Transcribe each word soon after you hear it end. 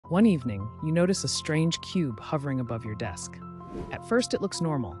One evening, you notice a strange cube hovering above your desk. At first, it looks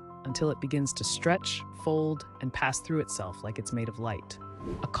normal, until it begins to stretch, fold, and pass through itself like it's made of light.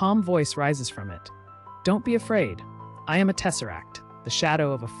 A calm voice rises from it. "Don't be afraid. I am a Tesseract, the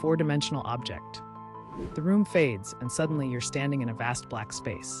shadow of a four-dimensional object." The room fades, and suddenly you're standing in a vast black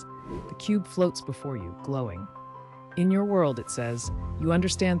space. The cube floats before you, glowing. In your world, it says, you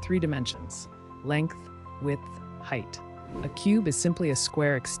understand three dimensions: length, width, height. A cube is simply a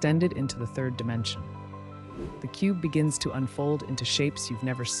square extended into the third dimension. The cube begins to unfold into shapes you've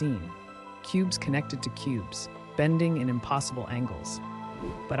never seen. Cubes connected to cubes, bending in impossible angles.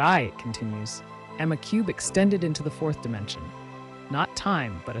 But I, it continues, am a cube extended into the fourth dimension. Not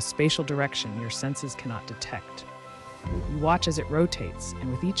time, but a spatial direction your senses cannot detect. You watch as it rotates, and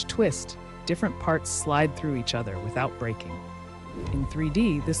with each twist, different parts slide through each other without breaking. In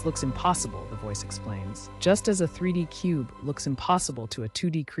 3D, this looks impossible, the voice explains. Just as a 3D cube looks impossible to a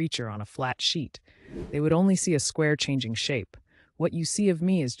 2D creature on a flat sheet, they would only see a square changing shape. What you see of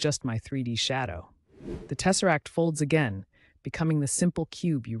me is just my 3D shadow. The Tesseract folds again, becoming the simple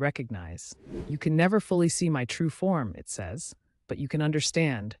cube you recognize. You can never fully see my true form, it says, but you can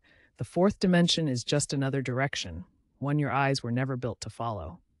understand. The fourth dimension is just another direction, one your eyes were never built to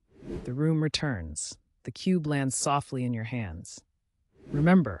follow. The room returns. The cube lands softly in your hands.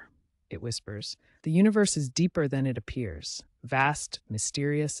 "Remember," it whispers, "the universe is deeper than it appears, vast,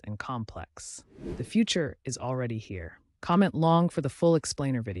 mysterious, and complex. The future is already here." Comment long for the full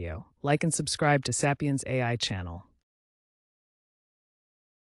explainer video. Like and subscribe to Sapiens AI channel.